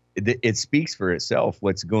 It speaks for itself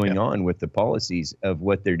what's going on with the policies of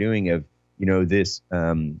what they're doing, of this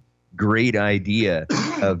great idea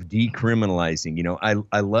of decriminalizing.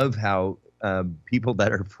 I love how people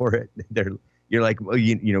that are for it, you're like, well,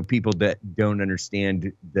 people that don't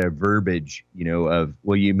understand the verbiage, of,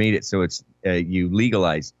 well, you made it so it's you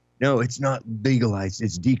legalize. No, it's not legalized,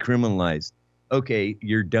 it's decriminalized. Okay,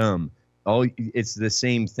 you're dumb. It's the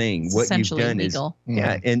same thing. It's What you've essentially done illegal. is,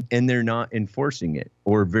 yeah, and they're not enforcing it,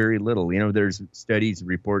 or very little. There's studies,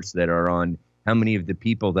 reports that are on how many of the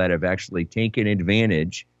people that have actually taken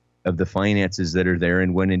advantage of the finances that are there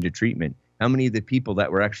and went into treatment. How many of the people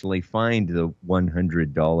that were actually fined the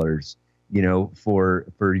 $100,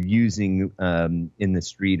 for using in the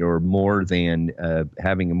street, or more than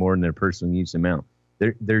having more than their personal use amount.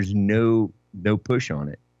 There's no push on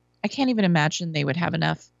it. I can't even imagine they would have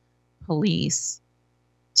enough police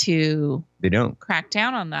to They don't. crack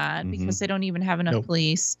down on that, Mhm. because they don't even have enough Nope.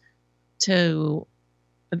 police to.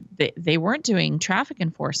 They weren't doing traffic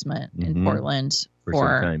enforcement in Mhm. Portland For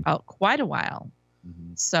some time. quite a while.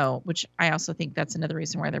 Mhm. So, which I also think that's another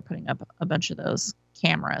reason why they're putting up a bunch of those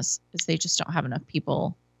cameras, is they just don't have enough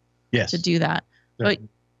people Yes. to do that. But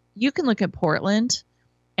you can look at Portland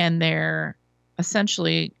and their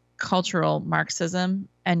essentially cultural Marxism,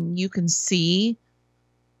 and you can see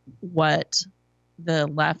what the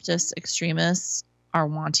leftist extremists are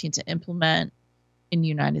wanting to implement in the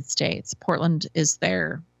United States. Portland is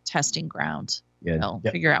their testing ground. Yeah. They'll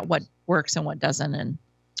Yep. figure out what works and what doesn't and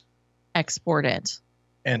export it.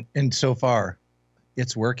 And so far,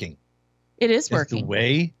 it's working. It is It's the working.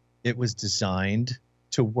 way it was designed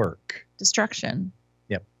to work. Destruction.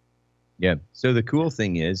 Yeah. So the cool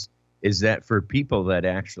thing is that for people that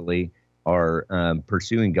actually are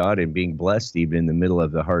pursuing God and being blessed even in the middle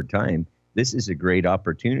of the hard time, this is a great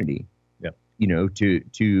opportunity. Yep.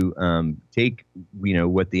 To take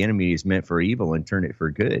what the enemy is meant for evil and turn it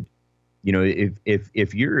for good.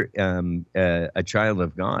 If you're a child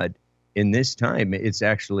of God in this time, it's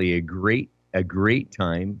actually a great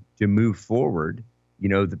time to move forward.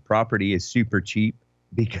 The property is super cheap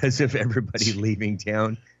because of everybody leaving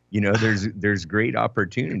town. There's great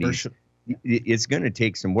opportunities. It's going to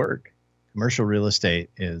take some work. Commercial real estate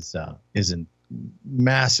is in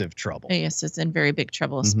massive trouble. Yes, it's in very big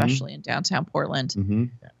trouble, Mhm. especially in downtown Portland.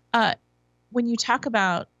 Mm-hmm. When you talk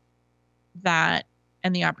about that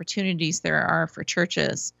and the opportunities there are for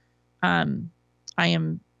churches,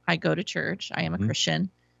 I go to church. I am a Mhm. Christian,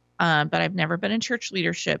 but I've never been in church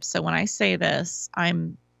leadership. So when I say this,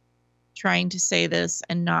 I'm trying to say this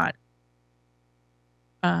and not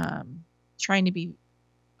trying to be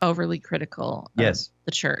overly critical Yes. of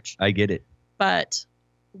the church. I get it. But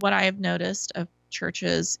what I have noticed of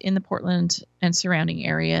churches in the Portland and surrounding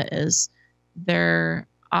area is they're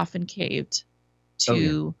often caved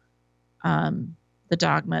to the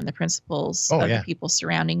dogma and the principles of the people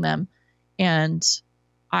surrounding them. And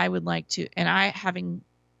I would like to, and I, having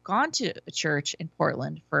gone to a church in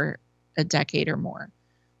Portland for a decade or more,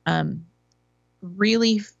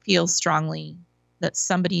 really feel strongly that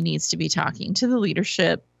somebody needs to be talking to the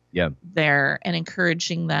leadership there and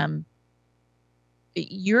encouraging them.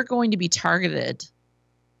 You're going to be targeted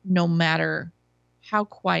no matter how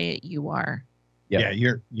quiet you are. Yeah.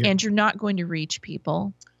 You're And you're not going to reach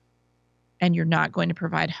people. and you're not going to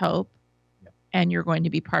provide hope, Yep. and you're going to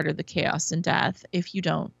be part of the chaos and death if you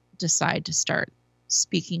don't decide to start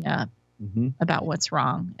speaking up Mm-hmm. about what's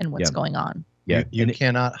wrong and what's Yeah. going on. Yeah. You And it-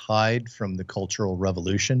 cannot hide from the Cultural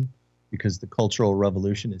Revolution, because the Cultural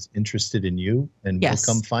Revolution is interested in you and Yes.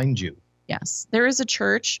 will come find you. Yes, there is a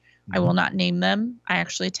church. I will not name them. I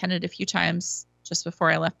actually attended a few times just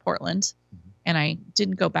before I left Portland, and I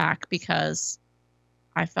didn't go back because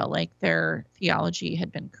I felt like their theology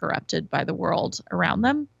had been corrupted by the world around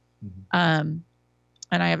them. Mhm. And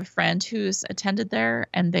I have a friend who's attended there,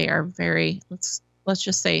 and they are very, let's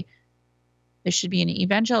just say, they should be an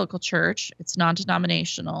evangelical church. It's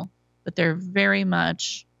non-denominational, but they're very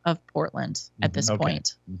much of Portland at this Okay.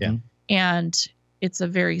 point. Yeah. And it's a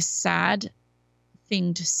very sad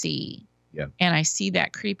thing to see. Yeah. And I see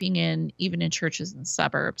that creeping in even in churches in the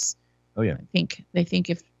suburbs. Oh yeah. I think they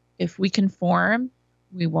think if we conform,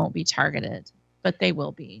 we won't be targeted, but they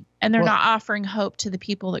will be. And they're Well- not offering hope to the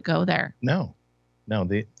people that go there No.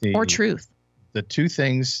 The or truth. the two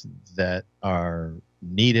things that are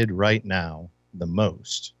needed right now the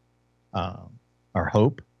most are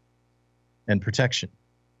hope and protection.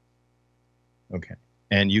 Okay.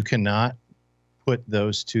 And you cannot put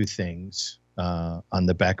those two things on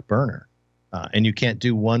the back burner. And you can't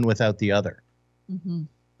do one without the other. Mm-hmm.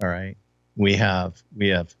 All right. We have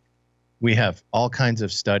all kinds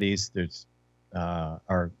of studies. There's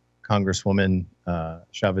our Congresswoman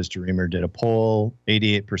Chavez DeRemer did a poll.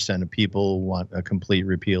 88% of people want a complete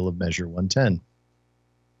repeal of Measure 110.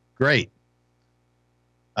 Great.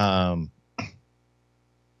 But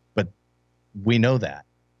we know that.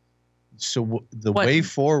 So the What- way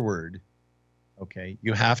forward, okay,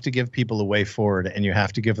 you have to give people a way forward, and you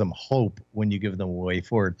have to give them hope when you give them a way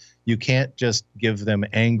forward. You can't just give them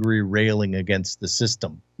angry railing against the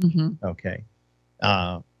system. Mm-hmm. Okay.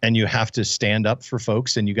 And you have to stand up for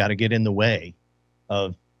folks, and you got to get in the way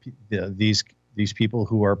of these people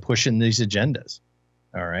who are pushing these agendas.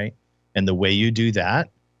 All right. And the way you do that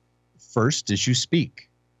first is you speak.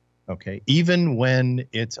 Okay. Even when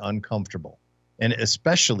it's uncomfortable, and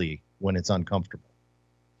especially when it's uncomfortable.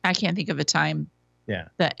 I can't think of a time. Yeah.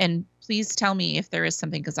 And please tell me if there is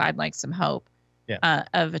something, because I'd like some hope. Yeah.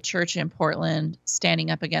 Of a church in Portland standing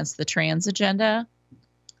up against the trans agenda,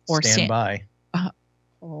 or Stand by.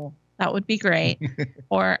 Oh, that would be great.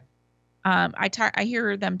 Or I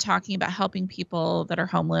hear them talking about helping people that are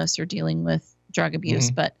homeless or dealing with drug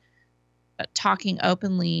abuse, Mhm. but talking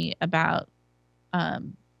openly about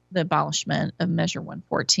the abolishment of Measure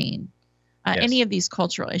 114. Yes. Any of these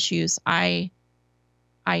cultural issues, I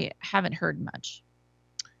haven't heard much.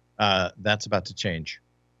 That's about to change.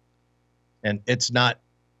 And it's not,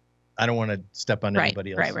 I don't want to step on Right,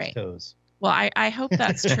 anybody right, else's right. toes. Well, I hope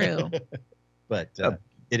that's true. But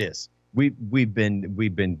it is. We've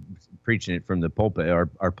been preaching it from the pulpit.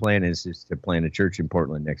 Our plan is to plant a church in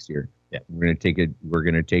Portland next year. Yeah. We're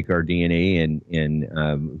gonna take our DNA and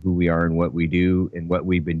who we are and what we do and what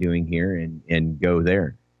we've been doing here and go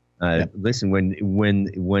there. Yeah. Listen,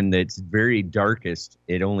 when it's very darkest,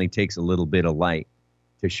 it only takes a little bit of light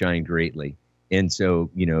to shine greatly. And so,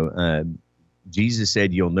 Jesus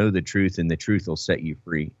said, "You'll know the truth, and the truth will set you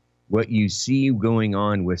free." What you see going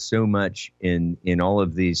on with so much in all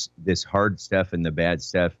of this hard stuff and the bad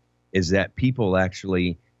stuff is that people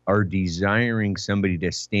actually are desiring somebody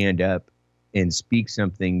to stand up and speak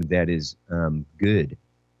something that is good,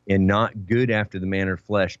 and not good after the manner of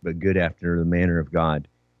flesh, but good after the manner of God,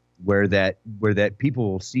 where that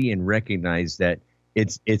people will see and recognize that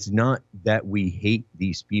it's not that we hate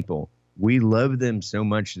these people. We love them so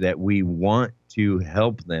much that we want to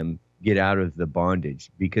help them get out of the bondage,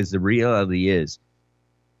 because the reality is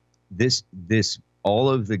this all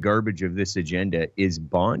of the garbage of this agenda is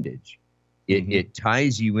bondage. It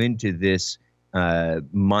ties you into this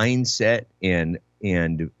mindset and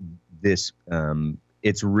this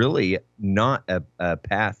it's really not a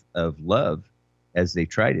path of love, as they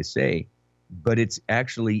try to say, but it's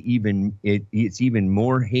actually it's even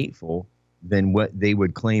more hateful than what they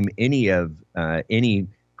would claim any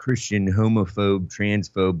Christian homophobe,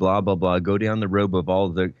 transphobe, blah, blah, blah, go down the road of all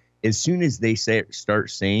the, as soon as they start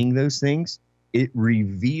saying those things, it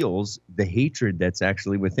reveals the hatred that's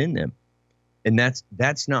actually within them. And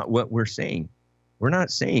that's not what we're saying. We're not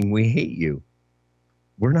saying we hate you.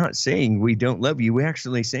 We're not saying we don't love you. We're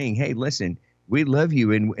actually saying, hey, listen, we love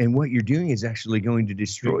you, and what you're doing is actually going to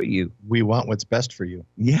destroy you. We want what's best for you.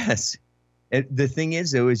 Yes. And the thing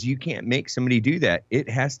is, though, is you can't make somebody do that. It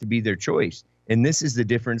has to be their choice. And this is the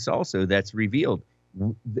difference also that's revealed.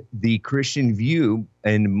 The Christian view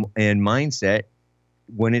and mindset,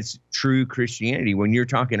 when it's true Christianity, when you're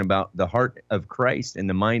talking about the heart of Christ and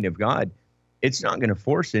the mind of God, It's not going to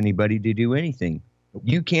force anybody to do anything.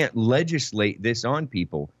 You can't legislate this on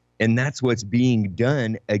people. And that's what's being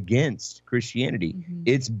done against Christianity. Mhm.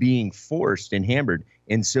 It's being forced and hammered.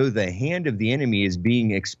 And so the hand of the enemy is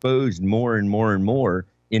being exposed more and more and more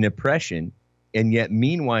in oppression. And yet,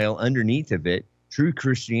 meanwhile, underneath of it, true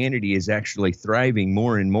Christianity is actually thriving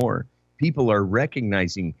more and more. People are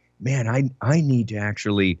recognizing, man, I need to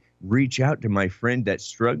actually reach out to my friend that's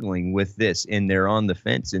struggling with this, and they're on the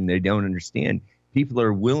fence and they don't understand. People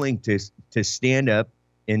are willing to stand up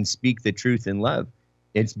and speak the truth in love.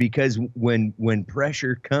 It's because when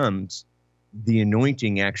pressure comes, the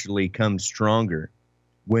anointing actually comes stronger.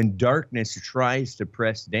 When darkness tries to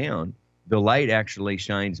press down, the light actually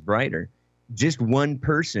shines brighter. Just one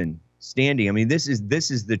person standing. I mean, this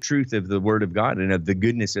is the truth of the Word of God and of the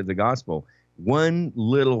goodness of the gospel. One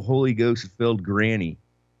little Holy Ghost filled granny,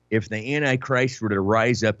 if the Antichrist were to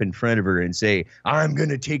rise up in front of her and say, I'm going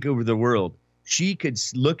to take over the world, she could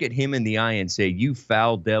look at him in the eye and say, you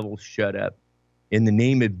foul devil, shut up. In the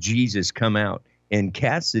name of Jesus, come out and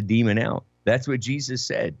cast the demon out. That's what Jesus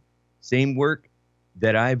said. Same work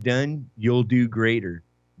that I've done, you'll do greater.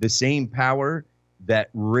 The same power that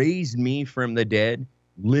raised me from the dead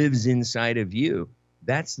lives inside of you.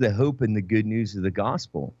 That's the hope and the good news of the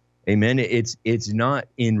gospel. Amen. It's not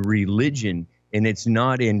in religion, and it's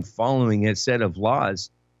not in following a set of laws.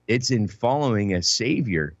 It's in following a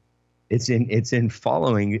Savior. It's in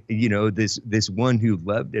following, this one who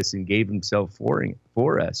loved us and gave himself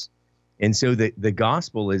for us. And so the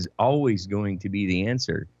gospel is always going to be the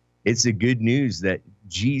answer. It's the good news that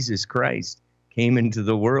Jesus Christ came into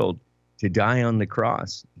the world to die on the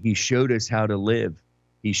cross. He showed us how to live.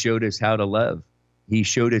 He showed us how to love. He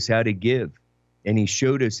showed us how to give. And he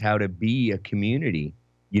showed us how to be a community,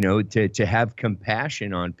 to have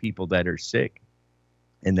compassion on people that are sick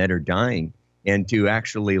and that are dying, and to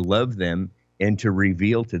actually love them and to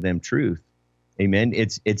reveal to them truth. Amen.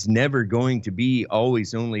 It's never going to be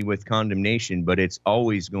always only with condemnation, but it's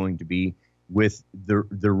always going to be with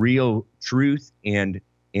the real truth and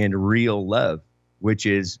real love, which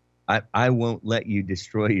is, I won't let you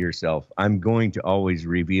destroy yourself. I'm going to always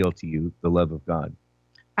reveal to you the love of God.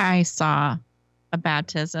 I saw a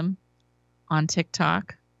baptism on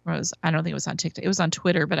TikTok. I don't think it was on TikTok. It was on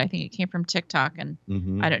Twitter, but I think it came from TikTok. And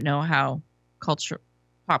I don't know how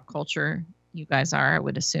pop culture you guys are. I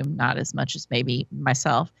would assume not as much as maybe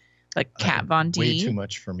myself. But Kat Von D, way too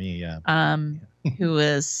much for me. Yeah. Who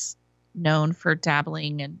is known for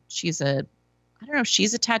dabbling, and she's I don't know if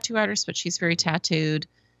she's a tattoo artist, but she's very tattooed.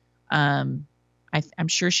 I'm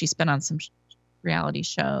sure she's been on some reality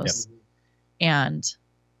shows. Yep. And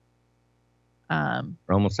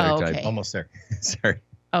we're almost there. okay. Almost there. Sorry.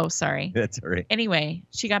 Oh, sorry. That's all right. Anyway,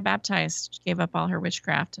 she got baptized. She gave up all her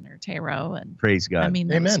witchcraft and her tarot, and Praise God. I mean,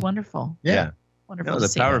 that was Amen. wonderful. Yeah. Wonderful. No, to the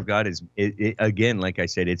see power that. of God is, again, like I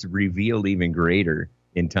said, it's revealed even greater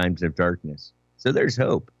in times of darkness. So there's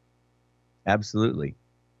hope. Absolutely.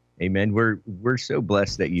 Amen. We're so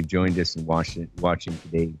blessed that you've joined us and watching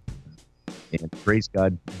today. And praise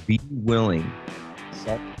God. Be willing,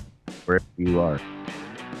 set wherever you are.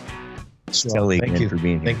 Kelly, Thank again, you for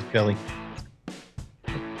being here. Thank you, Kelly.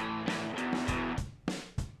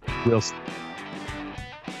 We'll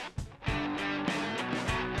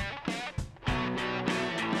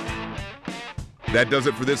That does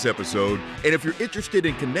it for this episode. And if you're interested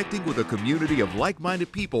in connecting with a community of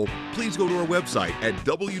like-minded people, please go to our website at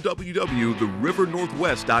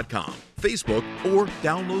www.therivernorthwest.com, Facebook, or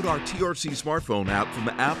download our TRC smartphone app from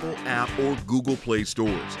the Apple app or Google Play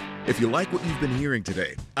stores. If you like what you've been hearing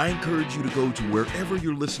today, I encourage you to go to wherever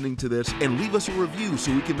you're listening to this and leave us a review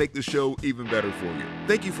so we can make the show even better for you.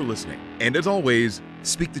 Thank you for listening. And as always,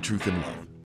 speak the truth in love.